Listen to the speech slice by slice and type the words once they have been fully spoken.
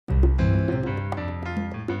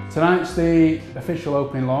Tonight's the official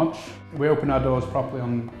opening launch. We open our doors properly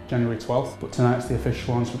on January 12th, but tonight's the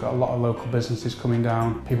official launch. We've got a lot of local businesses coming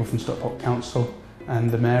down, people from Stockport Council,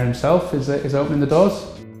 and the Mayor himself is opening the doors.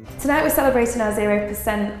 Tonight we're celebrating our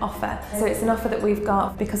 0% offer. So it's an offer that we've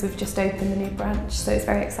got because we've just opened the new branch, so it's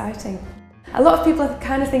very exciting. A lot of people are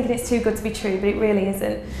kind of thinking it's too good to be true, but it really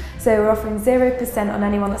isn't. So we're offering 0% on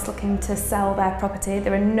anyone that's looking to sell their property.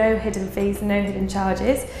 There are no hidden fees, no hidden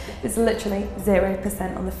charges. It's literally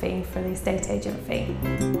 0% on the fee for the estate agent fee.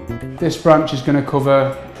 This branch is going to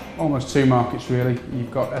cover almost two markets really.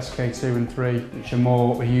 You've got SK2 and 3, which are more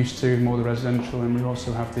what we're used to, more the residential, and we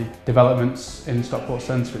also have the developments in Stockport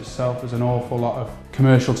Centre itself. There's an awful lot of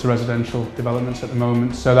commercial to residential developments at the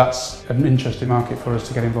moment, so that's an interesting market for us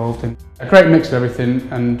to get involved in. A great mix of everything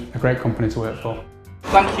and a great company to work for.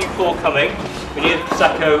 Thank you for coming. We need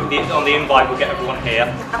Sacco on the invite, we'll get everyone here.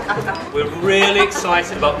 We're really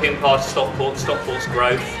excited about being part of Stockport, Stockport's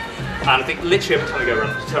growth. And I think literally every time we go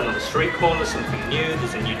around, turn around the street corner, there's something new,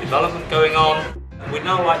 there's a new development going on. We'd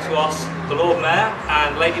now like to ask the Lord Mayor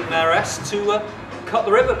and Lady Mayoress to cut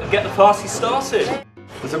the ribbon and get the party started.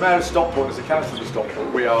 As a Mayor of Stockport, as a Council of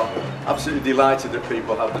Stockport, we are absolutely delighted that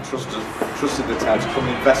people have the trust in the town to come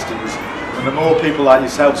and invest in us. And the more people like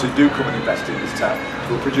yourselves who do come and invest in this town,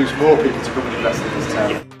 will produce more people to come and invest in this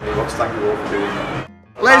town. We want to thank you all for doing that.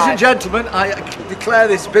 Ladies and gentlemen, I declare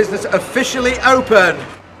this business officially open.